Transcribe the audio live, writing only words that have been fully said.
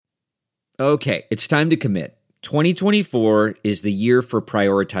Okay, it's time to commit. 2024 is the year for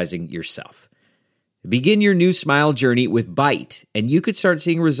prioritizing yourself. Begin your new smile journey with Byte, and you could start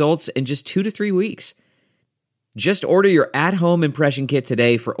seeing results in just 2 to 3 weeks. Just order your at-home impression kit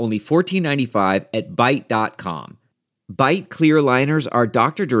today for only $14.95 at Byte.com. Byte clear liners are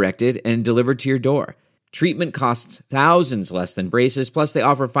doctor-directed and delivered to your door. Treatment costs thousands less than braces, plus they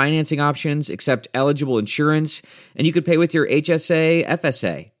offer financing options, accept eligible insurance, and you could pay with your HSA,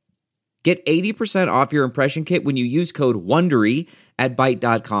 FSA. Get 80% off your impression kit when you use code WONDERY at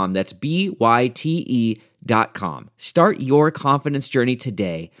Byte.com. That's BYTE.com. Start your confidence journey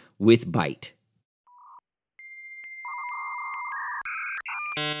today with Byte.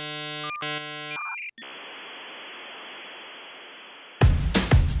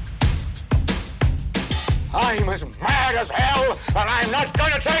 I'm as mad as hell, and I'm not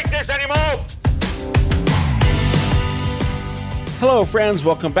gonna take this anymore! Hello, friends.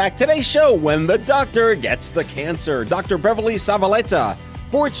 Welcome back. Today's show, When the Doctor Gets the Cancer. Dr. Beverly Zavaleta,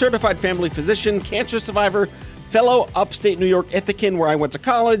 board-certified family physician, cancer survivor, fellow upstate New York Ithacan, where I went to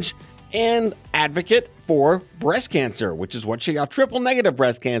college, and advocate for breast cancer, which is what she got, triple-negative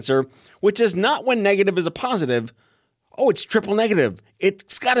breast cancer, which is not when negative is a positive. Oh, it's triple negative.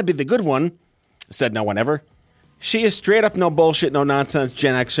 It's got to be the good one, said no one ever. She is straight up no bullshit, no nonsense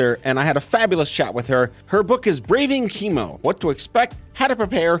Gen Xer, and I had a fabulous chat with her. Her book is Braving Chemo, What to Expect, How to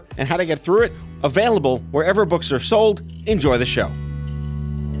Prepare, and How to Get Through It. Available wherever books are sold. Enjoy the show.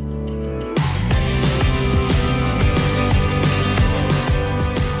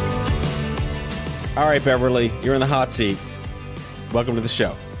 All right, Beverly, you're in the hot seat. Welcome to the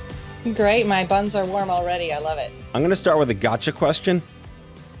show. Great. My buns are warm already. I love it. I'm going to start with a gotcha question.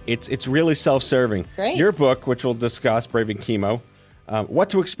 It's really self-serving. Great. Your book, which we'll discuss, Braving Chemo, What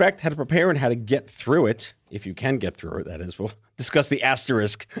to Expect, How to Prepare, and How to Get Through It, if you can get through it, that is. We'll discuss the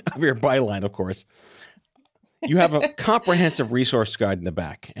asterisk of your byline, of course. You have a comprehensive resource guide in the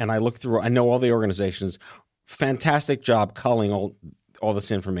back, and I look through, I know all the organizations. Fantastic job culling all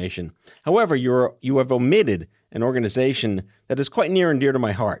this information. However, you have omitted an organization that is quite near and dear to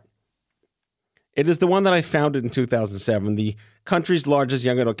my heart. It is the one that I founded in 2007, the country's largest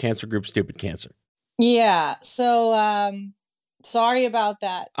young adult cancer group, Stupid Cancer. Yeah. So, sorry about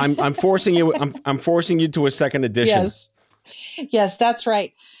that. I'm forcing you. I'm forcing you to a second edition. Yes, that's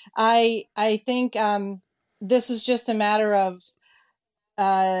right. I think this is just a matter of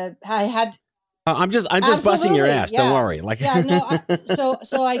I had. I'm just busting your ass. Yeah. Don't worry.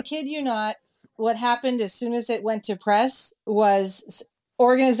 So I kid you not. What happened as soon as it went to press was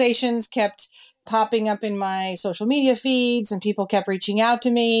organizations kept popping up in my social media feeds and people kept reaching out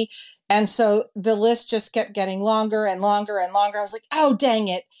to me. And so the list just kept getting longer and longer and longer. I was like, oh, dang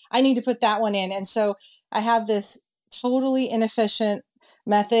it. I need to put that one in. And so I have this totally inefficient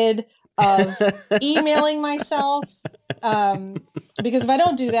method of emailing myself. Because if I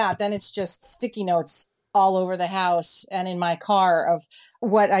don't do that, then it's just sticky notes all over the house and in my car of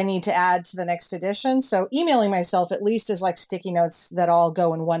what I need to add to the next edition. So emailing myself at least is like sticky notes that all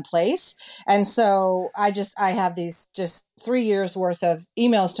go in one place. And so I have these just 3 years worth of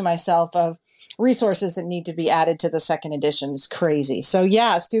emails to myself of resources that need to be added to the second edition. It's crazy. So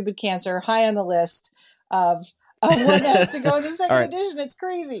yeah, Stupid Cancer, high on the list of what has to go in the second edition. It's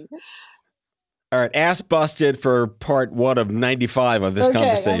crazy. All right. Ass busted for part 1 of 95 of this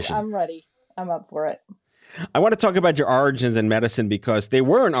conversation. I'm ready. I'm up for it. I want to talk about your origins in medicine because they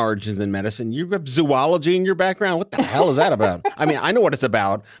weren't origins in medicine. You have zoology in your background. What the hell is that about? I mean, I know what it's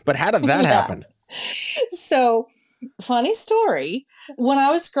about, but how did that happen? So, funny story. When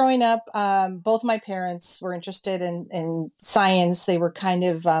I was growing up, both my parents were interested in science. They were kind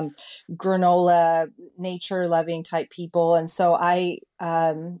of granola, nature-loving type people. And so I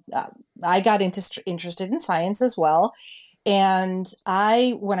got interested in science as well. And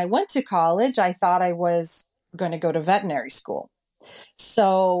when I went to college, I thought I was going to go to veterinary school.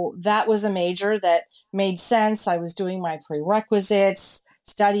 So that was a major that made sense. I was doing my prerequisites,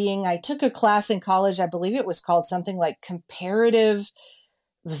 studying. I took a class in college. I believe it was called something like comparative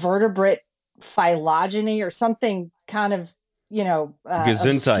vertebrate phylogeny or something kind of,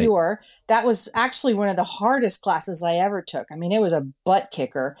 obscure. That was actually one of the hardest classes I ever took. I mean, it was a butt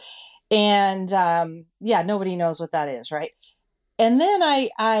kicker. And nobody knows what that is, right? And then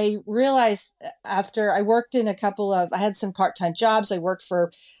I realized after I worked in I had some part-time jobs. I worked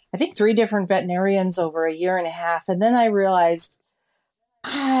for, I think, 3 different veterinarians over a year and a half. And then I realized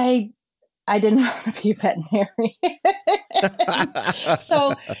I didn't want to be a veterinarian.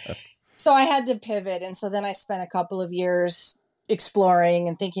 So I had to pivot. And so then I spent a couple of years exploring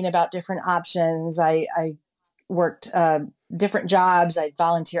and thinking about different options. I worked different jobs. I'd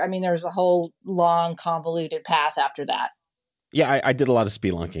volunteer. I mean, there was a whole long, convoluted path after that. Yeah, I did a lot of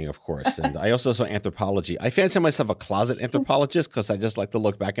spelunking, of course. And I also saw anthropology. I fancy myself a closet anthropologist because I just like to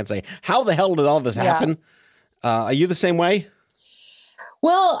look back and say, how the hell did all this happen? Are you the same way?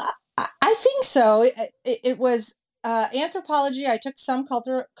 Well, I think so. It was anthropology. I took some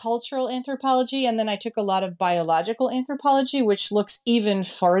cultural anthropology, and then I took a lot of biological anthropology, which looks even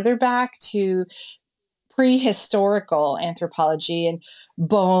farther back to prehistorical anthropology and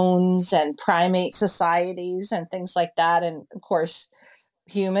bones and primate societies and things like that. And of course,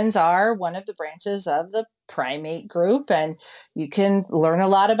 humans are one of the branches of the primate group, and you can learn a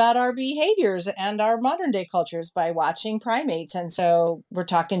lot about our behaviors and our modern day cultures by watching primates. And so we're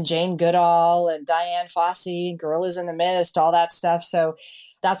talking Jane Goodall and Diane Fossey, Gorillas in the Mist, all that stuff. So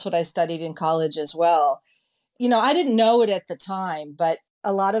that's what I studied in college as well. You know, I didn't know it at the time, but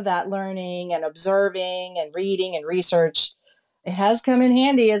a lot of that learning and observing and reading and research, it has come in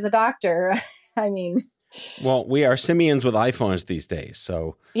handy as a doctor. I mean, well, we are simians with iPhones these days.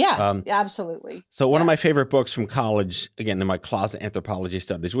 So yeah, absolutely. So one of my favorite books from college, again, in my closet anthropology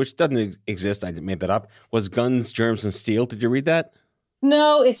studies, which doesn't exist, I made that up, was Guns, Germs, and Steel. Did you read that?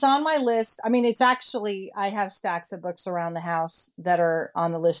 No, it's on my list. I mean, it's actually, I have stacks of books around the house that are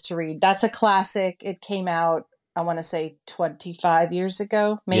on the list to read. That's a classic. It came out, I want to say 25 years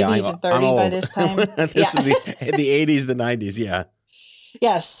ago, maybe even 30 by this time. Was the 80s, the 90s. Yeah.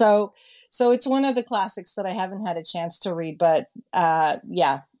 Yes. So it's one of the classics that I haven't had a chance to read, but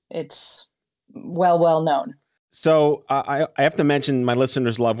it's well known. So I have to mention, my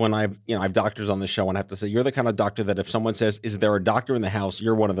listeners love when I have doctors on the show, and I have to say, you're the kind of doctor that if someone says, is there a doctor in the house?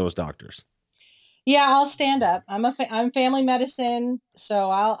 You're one of those doctors. Yeah, I'll stand up. I'm family medicine. So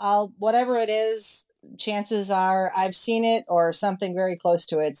I'll whatever it is, chances are I've seen it or something very close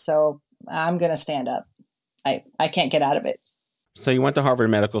to it. So I'm going to stand up. I can't get out of it. So you went to Harvard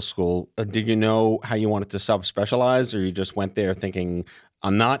Medical School. Did you know how you wanted to subspecialize, or you just went there thinking,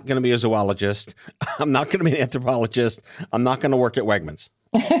 I'm not going to be a zoologist. I'm not going to be an anthropologist. I'm not going to work at Wegmans.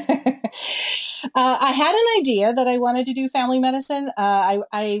 I had an idea that I wanted to do family medicine.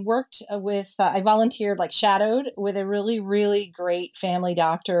 I worked with, I volunteered, shadowed with a really, really great family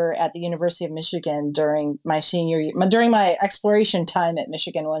doctor at the University of Michigan during my senior year, during my exploration time at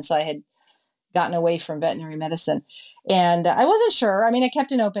Michigan, once I had gotten away from veterinary medicine. And I wasn't sure. I mean, I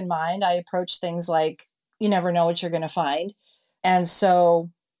kept an open mind. I approached things like, you never know what you're going to find. And so,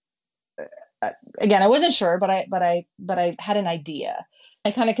 again, I wasn't sure, but I had an idea.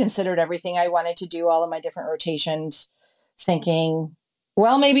 I kind of considered everything I wanted to do, all of my different rotations, thinking,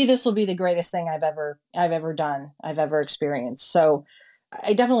 well, maybe this will be the greatest thing I've ever done, I've ever experienced. So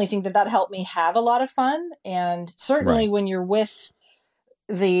I definitely think that helped me have a lot of fun. And certainly when you're with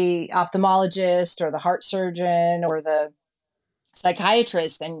the ophthalmologist or the heart surgeon or the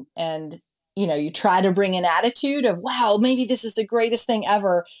psychiatrist and you try to bring an attitude of, wow, maybe this is the greatest thing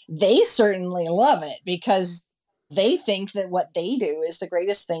ever. They certainly love it because they think that what they do is the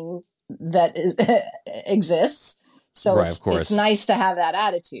greatest thing that exists. So it's nice to have that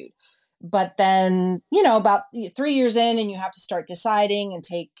attitude. But then, about 3 years in and you have to start deciding and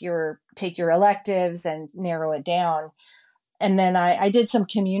take your electives and narrow it down. And then I did some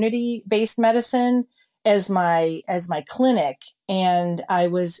community-based medicine as my clinic. And I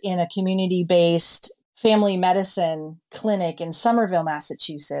was in a community-based family medicine clinic in Somerville,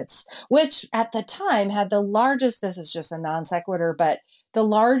 Massachusetts, which at the time had the largest, this is just a non sequitur, but the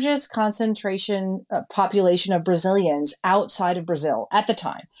largest concentration population of Brazilians outside of Brazil at the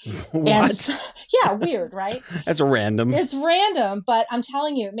time. What? And weird, right? That's random. It's random, but I'm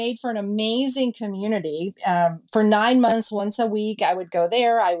telling you, it made for an amazing community. For 9 months, once a week, I would go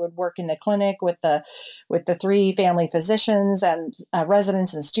there. I would work in the clinic with the 3 family physicians, and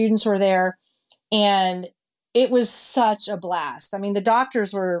residents and students were there. And it was such a blast. I mean, the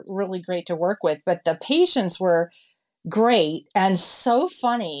doctors were really great to work with, but the patients were great and so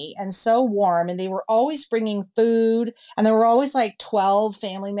funny and so warm. And they were always bringing food. And there were always 12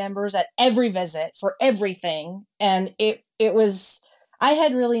 family members at every visit for everything. And it was, I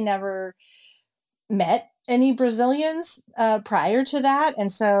had really never met any Brazilians prior to that.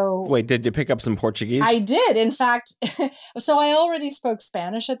 And so... Wait, did you pick up some Portuguese? I did. In fact, so I already spoke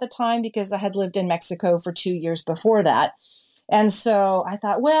Spanish at the time because I had lived in Mexico for 2 years before that. And so I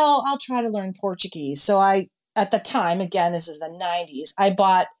thought, well, I'll try to learn Portuguese. So at the time, again, this is the 90s, I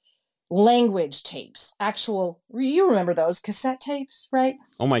bought language tapes, you remember those cassette tapes, right?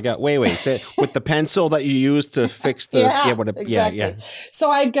 Oh my God. Wait. With the pencil that you used to fix the... exactly. Yeah.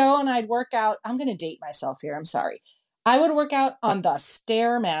 So I'd go and I'd work out. I'm going to date myself here. I'm sorry. I would work out on the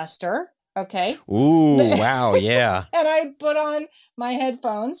Stairmaster Okay. Ooh, wow, yeah. And I'd put on my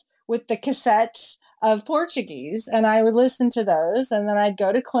headphones with the cassettes of Portuguese, and I would listen to those, and then I'd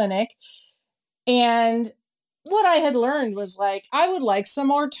go to clinic. And what I had learned was like, I would like some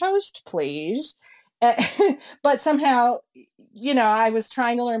more toast, please. But somehow, I was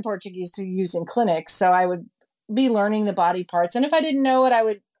trying to learn Portuguese to use in clinics, so I would be learning the body parts. And if I didn't know it,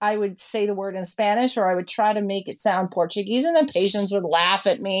 I would say the word in Spanish, or I would try to make it sound Portuguese, and then patients would laugh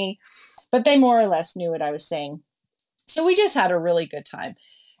at me, but they more or less knew what I was saying. So we just had a really good time.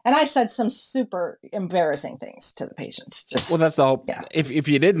 And I said some super embarrassing things to the patients. Well, that's the whole. Yeah. If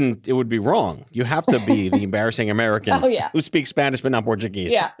you didn't, it would be wrong. You have to be the embarrassing American who speaks Spanish but not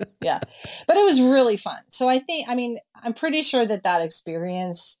Portuguese. Yeah. But it was really fun. So I'm pretty sure that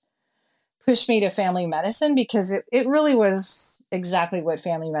experience pushed me to family medicine, because it really was exactly what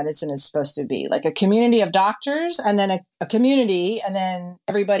family medicine is supposed to be. Like a community of doctors, and then a community, and then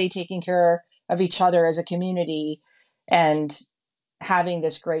everybody taking care of each other as a community, and having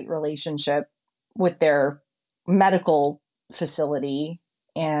this great relationship with their medical facility.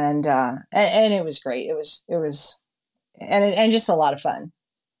 And it was great. It was just a lot of fun.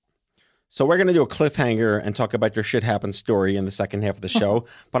 So we're going to do a cliffhanger and talk about your shit happens story in the second half of the show.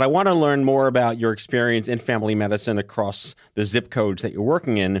 But I want to learn more about your experience in family medicine across the zip codes that you're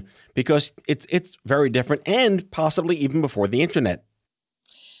working in, because it's very different, and possibly even before the internet.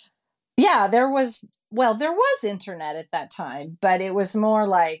 Yeah, there was internet at that time, but it was more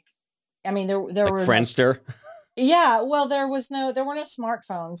like, there like were Friendster. Yeah, well, there were no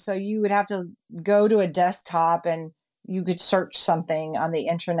smartphones, so you would have to go to a desktop and you could search something on the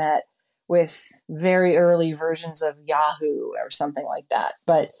internet with very early versions of Yahoo or something like that.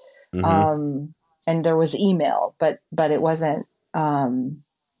 But and there was email, but it wasn't. There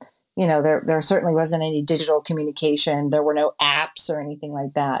certainly wasn't any digital communication. There were no apps or anything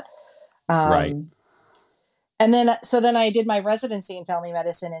like that. Right. And then I did my residency in family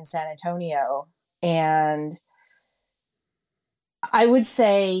medicine in San Antonio, and I would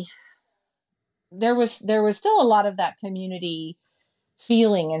say there was still a lot of that community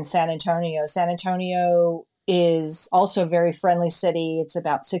feeling in San Antonio. San Antonio is also a very friendly city. It's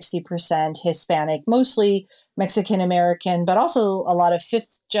about 60% Hispanic, mostly Mexican American, but also a lot of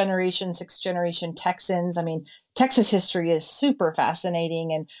 5th generation, 6th generation Texans. Texas history is super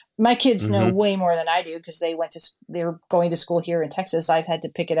fascinating, and my kids know way more than I do, because they were going to school here in Texas. I've had to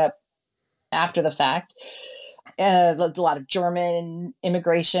pick it up after the fact. A lot of German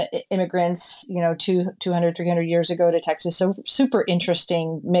immigrants, 200, 300 years ago to Texas. So super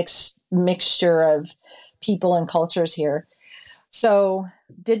interesting mixture of people and cultures here. So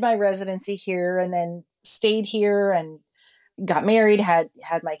did my residency here, and then stayed here and got married, had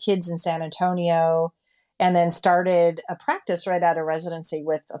my kids in San Antonio, and then started a practice right out of residency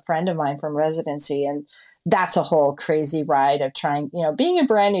with a friend of mine from residency. And that's a whole crazy ride of trying, being a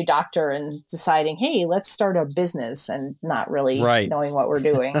brand new doctor and deciding, hey, let's start a business, and not really knowing what we're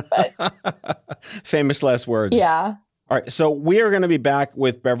doing. But famous last words. Yeah. All right. So we are going to be back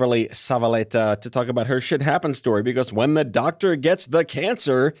with Beverly Zavaleta to talk about her shit happens story, because when the doctor gets the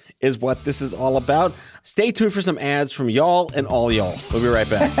cancer is what this is all about. Stay tuned for some ads from y'all and all y'all. We'll be right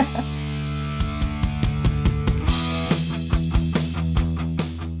back.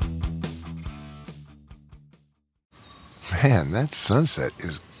 Man, that sunset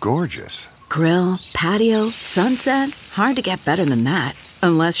is gorgeous. Grill, patio, sunset. Hard to get better than that.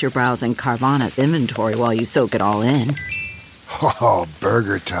 Unless you're browsing Carvana's inventory while you soak it all in. Oh,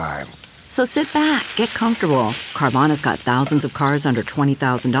 burger time. So sit back, get comfortable. Carvana's got thousands of cars under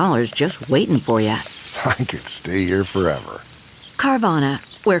 $20,000 just waiting for you. I could stay here forever. Carvana,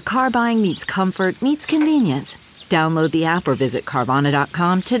 where car buying meets comfort meets convenience. Download the app or visit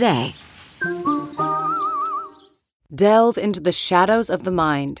Carvana.com today. Delve into the shadows of the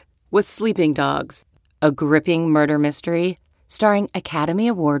mind with Sleeping Dogs, a gripping murder mystery starring Academy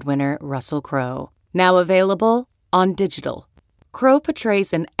Award winner Russell Crowe. Now available on digital. Crowe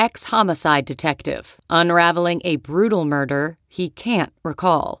portrays an ex-homicide detective unraveling a brutal murder he can't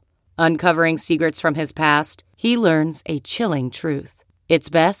recall. Uncovering secrets from his past, he learns a chilling truth. It's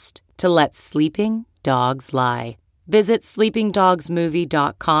best to let sleeping dogs lie. Visit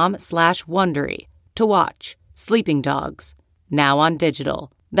sleepingdogsmovie.com/Wondery to watch Sleeping Dogs, now on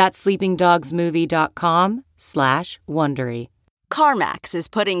digital. That's sleepingdogsmovie.com/Wondery. CarMax is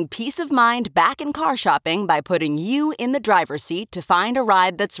putting peace of mind back in car shopping by putting you in the driver's seat to find a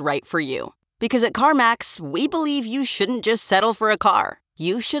ride that's right for you. Because at CarMax, we believe you shouldn't just settle for a car.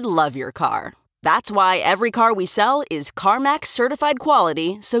 You should love your car. That's why every car we sell is CarMax certified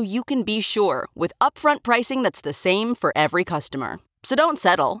quality, so you can be sure with upfront pricing that's the same for every customer. So don't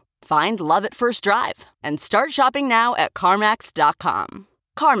settle. Find love at first drive and start shopping now at CarMax.com.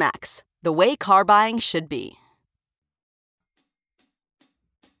 CarMax, the way car buying should be.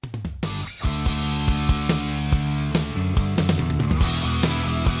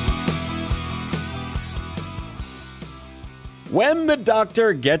 When the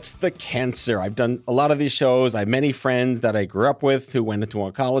Doctor Gets the Cancer. I've done a lot of these shows. I have many friends that I grew up with who went into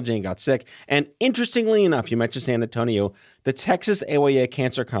oncology and got sick. And interestingly enough, you mentioned San Antonio, the Texas AYA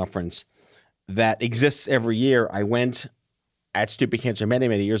Cancer Conference that exists every year. I went at Stupid Cancer many,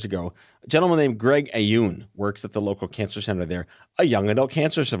 many years ago. A gentleman named Greg Ayun works at the local cancer center there, a young adult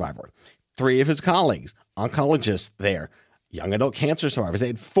cancer survivor. 3 of his colleagues, oncologists there, young adult cancer survivors. They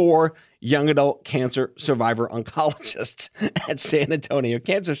had 4 young adult cancer survivor oncologists at San Antonio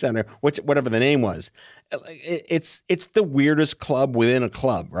Cancer Center, whatever the name was. It's the weirdest club within a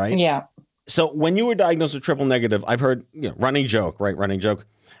club, right? Yeah. So when you were diagnosed with triple negative, I've heard, running joke.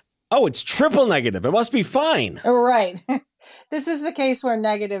 Oh, it's triple negative. It must be fine. Right. This is the case where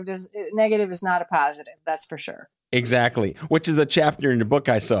negative is not a positive. That's for sure. Exactly. Which is the chapter in your book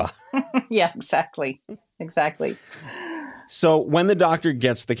I saw. Yeah, exactly. So when the doctor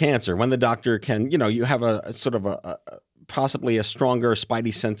gets the cancer, when the doctor can, you have a sort of a possibly a stronger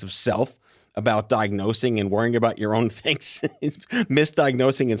spidey sense of self about diagnosing and worrying about your own things,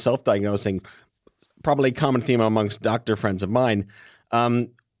 misdiagnosing and self-diagnosing, probably a common theme amongst doctor friends of mine.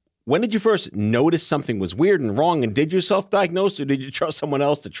 When did you first notice something was weird and wrong, and did you self-diagnose or did you trust someone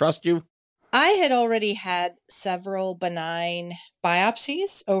else to trust you? I had already had several benign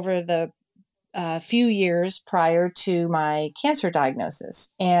biopsies over the few years prior to my cancer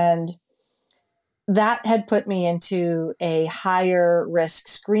diagnosis. And that had put me into a higher risk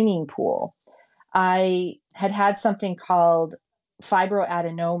screening pool. I had something called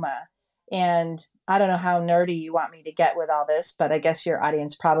fibroadenoma. And I don't know how nerdy you want me to get with all this, but I guess your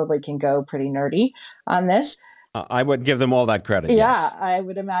audience probably can go pretty nerdy on this. I would give them all that credit. Yeah, yes. I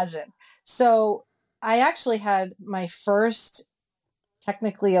would imagine. So I actually had my first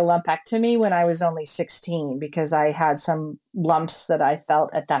technically a lumpectomy when I was only 16 because I had some lumps that I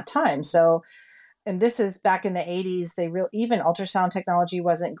felt at that time. So, and this is back in the 80s, even ultrasound technology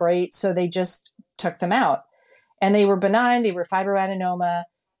wasn't great. So they just took them out and they were benign. They were fibroadenoma.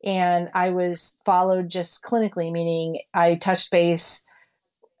 And I was followed just clinically, meaning I touched base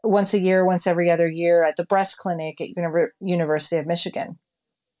once a year, once every other year at the breast clinic at University of Michigan.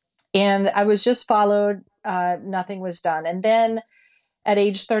 And I was just followed. Nothing was done. And then at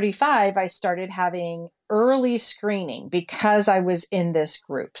age 35, I started having early screening because I was in this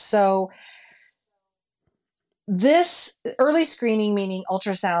group. So this early screening, meaning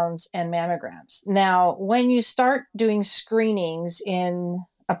ultrasounds and mammograms. Now, when you start doing screenings in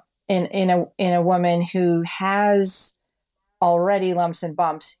a woman who has already lumps and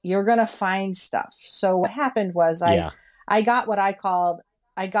bumps, you're going to find stuff. So what happened was I got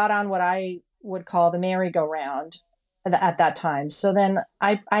on what I would call the merry-go-round at that time. So then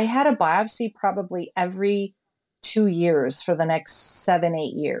I had a biopsy probably every 2 years for the next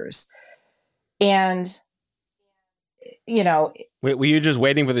 7-8 years. And, Were you just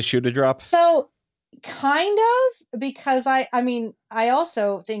waiting for the shoe to drop? So kind of, because I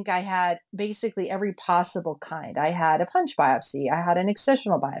also think I had basically every possible kind. I had a punch biopsy. I had an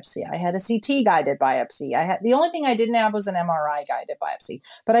excisional biopsy. I had a CT guided biopsy. The only thing I didn't have was an MRI guided biopsy,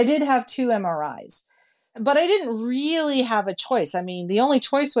 but I did have 2 MRIs. But I didn't really have a choice. I mean, the only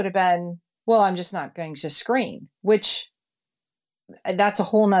choice would have been, well, I'm just not going to screen, which that's a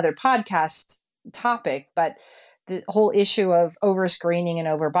whole nother podcast topic. But the whole issue of over screening and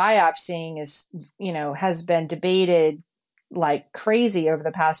over biopsying is, has been debated like crazy over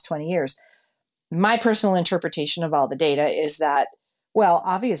the past 20 years. My personal interpretation of all the data is that, well,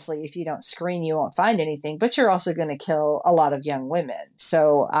 obviously, if you don't screen, you won't find anything, but you're also going to kill a lot of young women.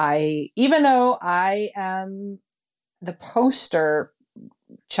 So even though I am the poster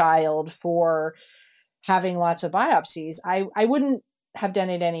child for having lots of biopsies, I wouldn't have done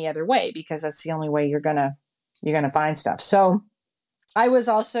it any other way because that's the only way you're going to find stuff. So I was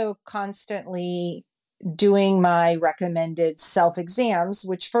also constantly doing my recommended self-exams,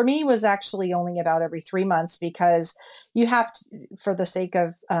 which for me was actually only about every 3 months because you have to, for the sake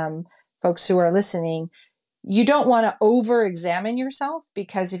of folks who are listening, you don't want to over-examine yourself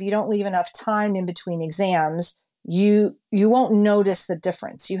because if you don't leave enough time in between exams, you won't notice the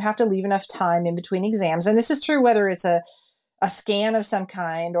difference. You have to leave enough time in between exams. And this is true whether it's a scan of some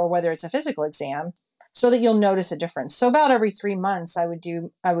kind or whether it's a physical exam, so that you'll notice a difference. So about every 3 months, I would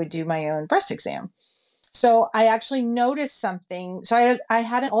do my own breast exam. So I actually noticed something. So I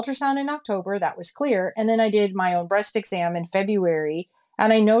had an ultrasound in October that was clear. And then I did my own breast exam in February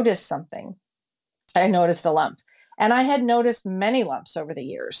And I noticed something. I noticed a lump. And I had noticed many lumps over the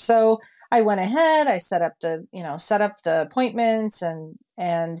years. So I went ahead, I set up the appointments, and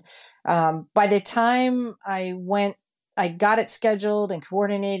by the time I got it scheduled and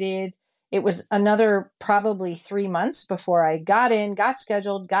coordinated. It was another probably 3 months before I got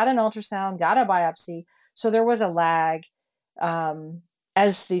scheduled, got an ultrasound, got a biopsy. So there was a lag,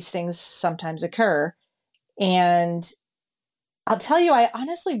 as these things sometimes occur. And I'll tell you, I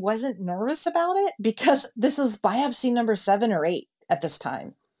honestly wasn't nervous about it because this was biopsy number 7 or 8 at this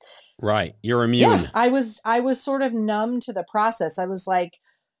time. Right. You're immune. Yeah, I was sort of numb to the process. I was like,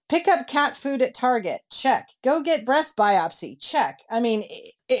 pick up cat food at Target, check. Go get breast biopsy, check. I mean,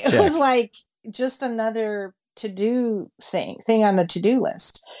 it was like just another to-do thing on the to-do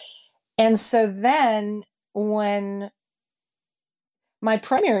list. And so then when my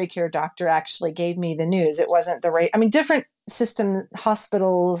primary care doctor actually gave me the news, it wasn't the right, I mean, different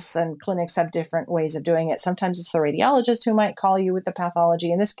hospitals and clinics have different ways of doing it. Sometimes it's the radiologist who might call you with the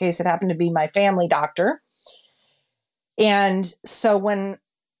pathology. In this case, it happened to be my family doctor. And so when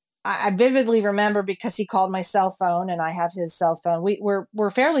I vividly remember, because he called my cell phone and I have his cell phone. We're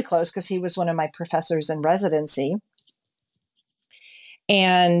fairly close because he was one of my professors in residency.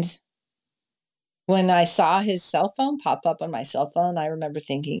 And when I saw his cell phone pop up on my cell phone, I remember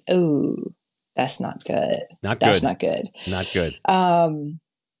thinking, "Oh, that's not good. That's not good. Not good." And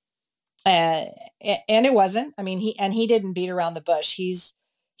it wasn't. I mean, he didn't beat around the bush.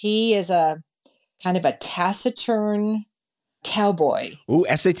 He is a kind of a taciturn cowboy. Ooh,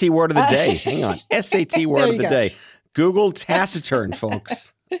 SAT word of the day. Hang on. SAT word of the day. Google taciturn,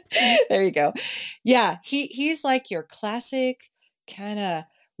 folks. There you go. Yeah, he's like your classic kind of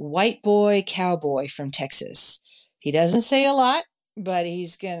white boy cowboy from Texas. He doesn't say a lot, but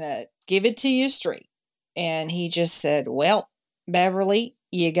he's going to give it to you straight. And he just said, "Well, Beverly,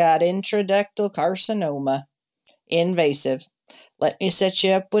 you got intraductal carcinoma. Invasive. Let me set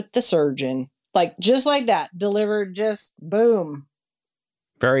you up with the surgeon." Like, just like that, delivered, just boom.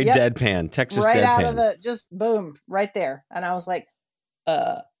 Very deadpan, Texas right deadpan. Out of the, just boom, right there. And I was like,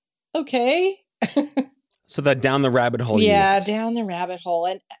 okay. So that down the rabbit hole. Yeah, down the rabbit hole.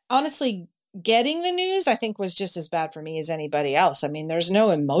 And honestly, getting the news, I think, was just as bad for me as anybody else. I mean, there's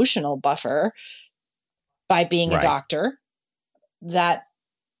no emotional buffer by being a doctor. That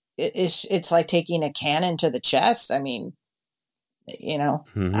it's like taking a cannon to the chest. I mean, you know,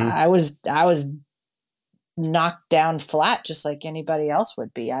 I was knocked down flat just like anybody else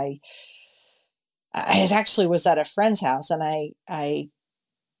would be. I actually was at a friend's house, and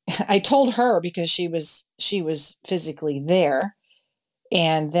I told her because she was physically there.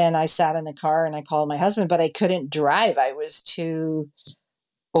 And then I sat in the car and I called my husband, but I couldn't drive. I was too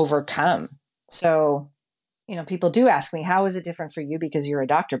overcome. So, you know, people do ask me, how is it different for you because you're a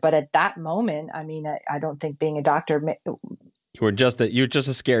doctor? But at that moment, I mean, I don't think being a doctor, you're just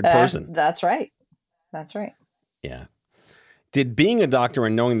a scared person. That's right. That's right. Yeah. Did being a doctor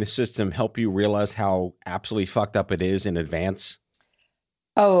and knowing the system help you realize how absolutely fucked up it is in advance?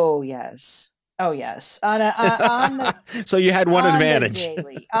 Oh, yes. Oh, yes. On the so you had one advantage.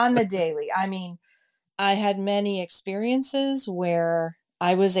 On the daily. I mean, I had many experiences where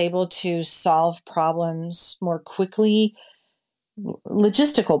I was able to solve problems more quickly,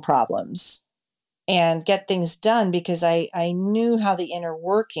 logistical problems, and get things done because I knew how the inner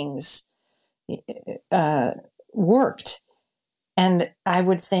workings worked. And I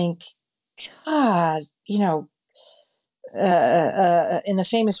would think, God, you know, in the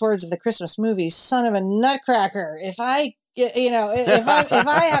famous words of the Christmas movies, son of a nutcracker, if I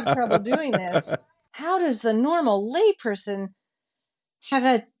have trouble doing this, how does the normal layperson have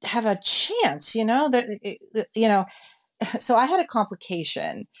a chance, you know, so I had a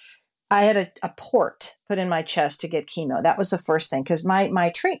complication. I had a port put in my chest to get chemo. That was the first thing, because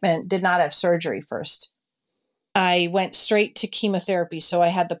my treatment did not have surgery first. I went straight to chemotherapy. So I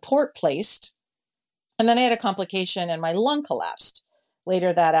had the port placed, and then I had a complication and my lung collapsed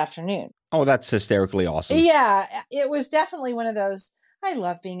later that afternoon. Oh, that's hysterically awesome. Yeah, it was definitely one of those, I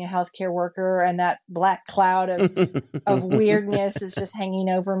love being a healthcare worker, and that black cloud of weirdness is just hanging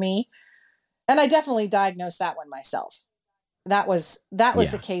over me. And I definitely diagnosed that one myself. That was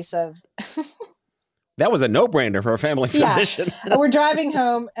a case of that was a no-brainer for a family physician. We're driving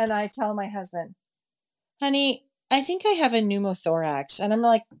home and I tell my husband, honey, I think I have a pneumothorax. And I'm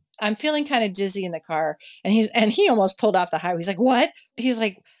like, I'm feeling kind of dizzy in the car. And he almost pulled off the highway. He's like, what? He's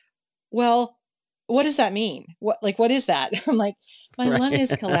like, well, what does that mean? What is that? I'm like, my lung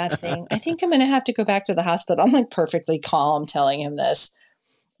is collapsing. I think I'm going to have to go back to the hospital. I'm like perfectly calm telling him this.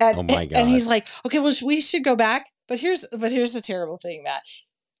 And, oh my God. And he's like, okay, well, we should go back. But here's the terrible thing, Matt.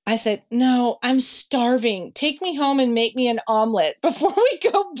 I said, no, I'm starving. Take me home and make me an omelet before we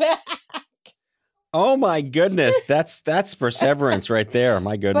go back. Oh my goodness. That's perseverance right there.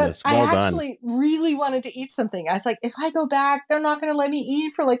 My goodness. But Well I done. actually really wanted to eat something. I was like, if I go back, they're not going to let me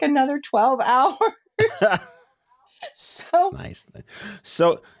eat for like another 12 hours. So Nice.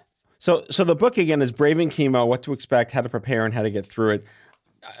 So the book again is Braving Chemo: What to Expect, How to Prepare, and How to Get Through It.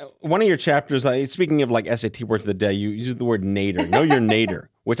 One of your chapters, speaking of like SAT words of the day, you use the word nadir. Know your nadir,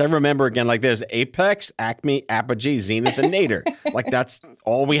 which I remember again like this: Apex, Acme, Apogee, Zenith, and nadir. Like that's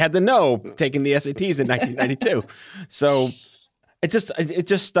all we had to know taking the SATs in 1992. So it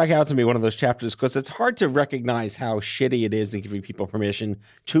just stuck out to me, one of those chapters, because it's hard to recognize how shitty it is to give people permission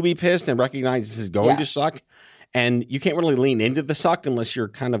to be pissed and recognize this is going to suck. And you can't really lean into the suck unless you're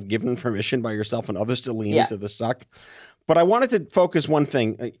kind of given permission by yourself and others to lean into the suck. But I wanted to focus one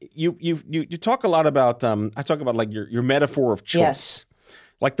thing. You talk a lot about I talk about like your metaphor of choice. yes.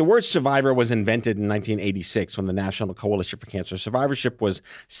 Like the word survivor was invented in 1986 when the National Coalition for Cancer Survivorship was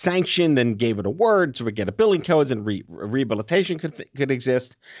sanctioned, then gave it a word so we get a billing codes and rehabilitation could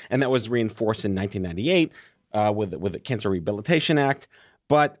exist. And that was reinforced in 1998 with the Cancer Rehabilitation Act.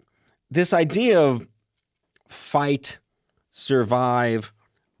 But this idea of fight, survive,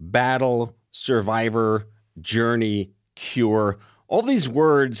 battle, survivor, journey, cure, all these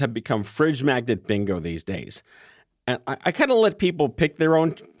words have become fridge magnet bingo these days. And I kind of let people pick their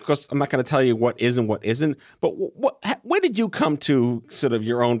own, because I'm not going to tell you what is and what isn't. But when did you come to sort of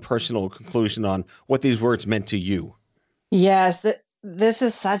your own personal conclusion on what these words meant to you? Yes, this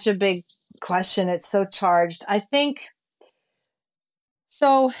is such a big question. It's so charged. I think,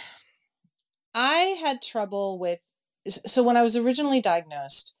 so I had trouble with, so when I was originally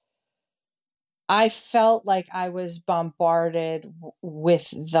diagnosed, I felt like I was bombarded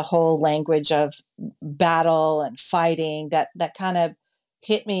with the whole language of battle and fighting that kind of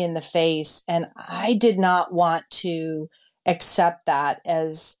hit me in the face. And I did not want to accept that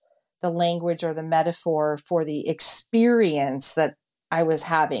as the language or the metaphor for the experience that I was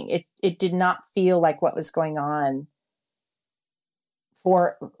having. It did not feel like what was going on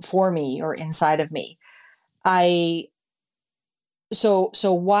for me or inside of me. So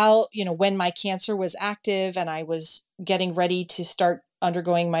while, when my cancer was active and I was getting ready to start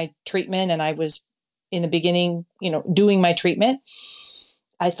undergoing my treatment, and I was in the beginning, doing my treatment,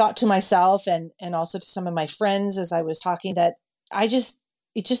 I thought to myself and also to some of my friends as I was talking that it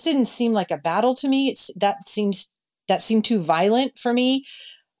just didn't seem like a battle to me. That seemed too violent for me.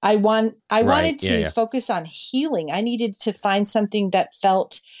 I wanted to focus on healing. I needed to find something that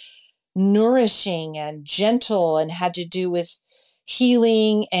felt nourishing and gentle and had to do with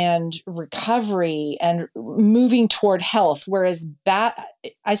healing and recovery and moving toward health. Whereas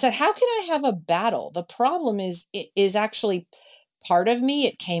I said, how can I have a battle? The problem is, it is actually part of me.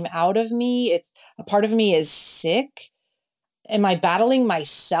 It came out of me. A part of me is sick. Am I battling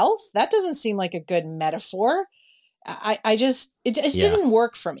myself? That doesn't seem like a good metaphor. It just didn't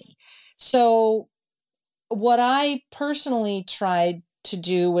work for me. So what I personally tried to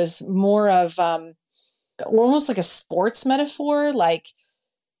do was more of, almost like a sports metaphor, like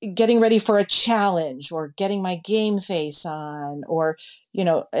getting ready for a challenge or getting my game face on, or,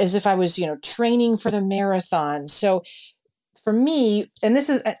 as if I was, training for the marathon. So for me, and this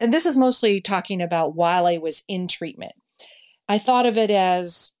is mostly talking about while I was in treatment, I thought of it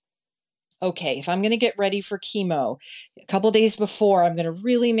as, okay, if I'm going to get ready for chemo, a couple of days before, I'm going to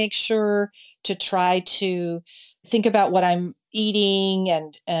really make sure to try to think about what I'm eating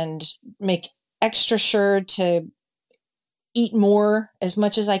and make extra sure to eat more, as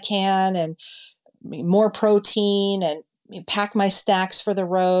much as I can, and more protein, and pack my snacks for the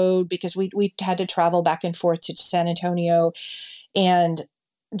road, because we had to travel back and forth to San Antonio, and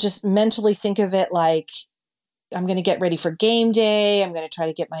just mentally think of it like I'm going to get ready for game day. I'm going to try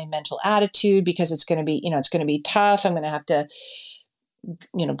to get my mental attitude, because it's going to be, it's going to be tough. I'm going to have to,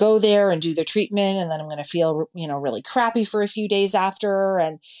 go there and do the treatment, and then I'm going to feel, really crappy for a few days after.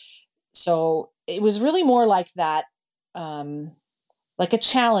 And so it was really more like that, like a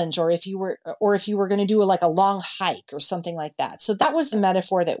challenge, or if you were going to do a long hike or something like that. So that was the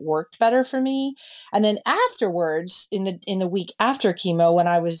metaphor that worked better for me. And then afterwards, in the week after chemo, when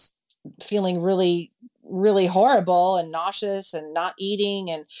I was feeling really, really horrible and nauseous and not eating,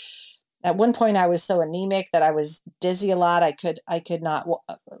 and at one point I was so anemic that I was dizzy a lot. I could not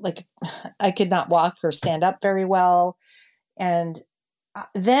walk or stand up very well. And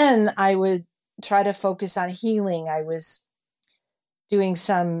then I would try to focus on healing. I was doing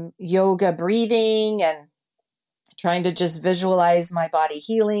some yoga breathing and trying to just visualize my body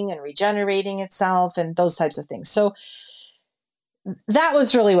healing and regenerating itself and those types of things. So that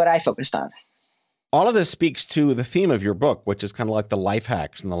was really what I focused on. All of this speaks to the theme of your book, which is kind of like the life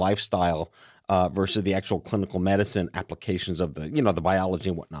hacks and the lifestyle versus the actual clinical medicine applications of the, the biology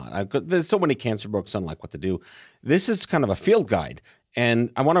and whatnot. There's so many cancer books on like what to do. This is kind of a field guide.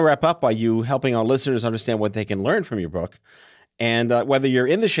 And I want to wrap up by you helping our listeners understand what they can learn from your book. And whether you're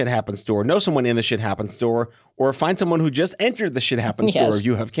in the Shit Happens store, know someone in the Shit Happens store, or find someone who just entered the Shit Happens store if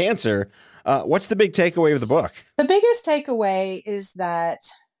you have cancer, what's the big takeaway of the book? The biggest takeaway is that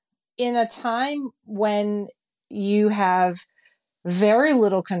in a time when you have very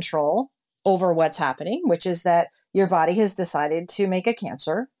little control over what's happening, which is that your body has decided to make a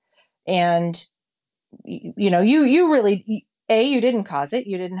cancer, and you really, you didn't cause it,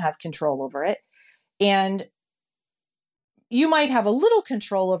 you didn't have control over it, and you might have a little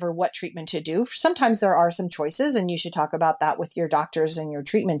control over what treatment to do. Sometimes there are some choices, and you should talk about that with your doctors and your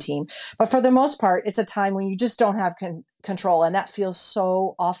treatment team. But for the most part, it's a time when you just don't have control, and that feels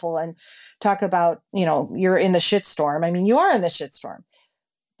so awful. And talk about, you're in the shitstorm. I mean, you are in the shitstorm.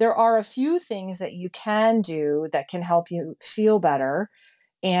 There are a few things that you can do that can help you feel better.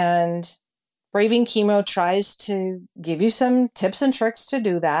 And Braving Chemo tries to give you some tips and tricks to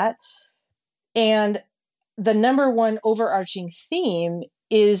do that. And the number one overarching theme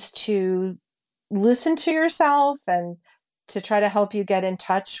is to listen to yourself and to try to help you get in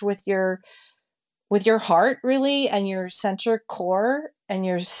touch with your heart, really, and your center core and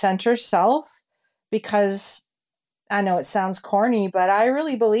your center self, because I know it sounds corny, but I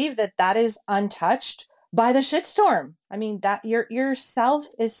really believe that is untouched by the shitstorm. I mean, that your self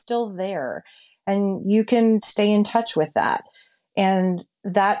is still there, and you can stay in touch with that. And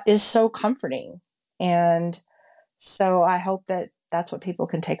that is so comforting. And so I hope that that's what people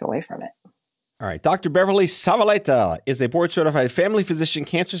can take away from it. All right. Dr. Beverly Zavaleta is a board-certified family physician,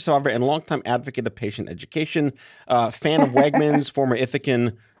 cancer survivor, and longtime advocate of patient education, fan of Wegmans, former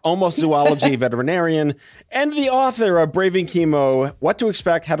Ithacan, almost zoology veterinarian, and the author of Braving Chemo, What to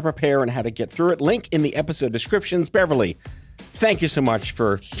Expect, How to Prepare, and How to Get Through It. Link in the episode descriptions. Beverly, thank you so much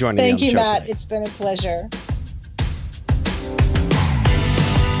for joining me on the show. Thank you, Matt. Today. It's been a pleasure.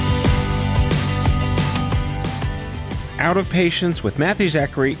 Out of Patience with Matthew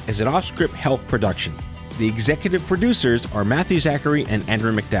Zachary is an Off-Script Health production. The executive producers are Matthew Zachary and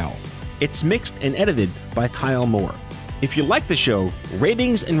Andrew McDowell. It's mixed and edited by Kyle Moore. If you like the show,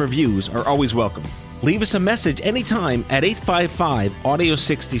 ratings and reviews are always welcome. Leave us a message anytime at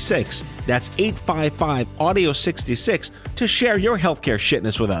 855-AUDIO-66. That's 855-AUDIO-66 to share your healthcare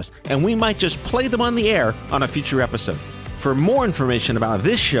shitness with us, and we might just play them on the air on a future episode. For more information about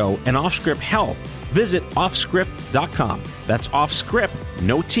this show and Off-Script Health, visit offscript.com. That's offscript,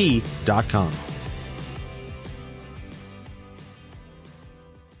 no T.com.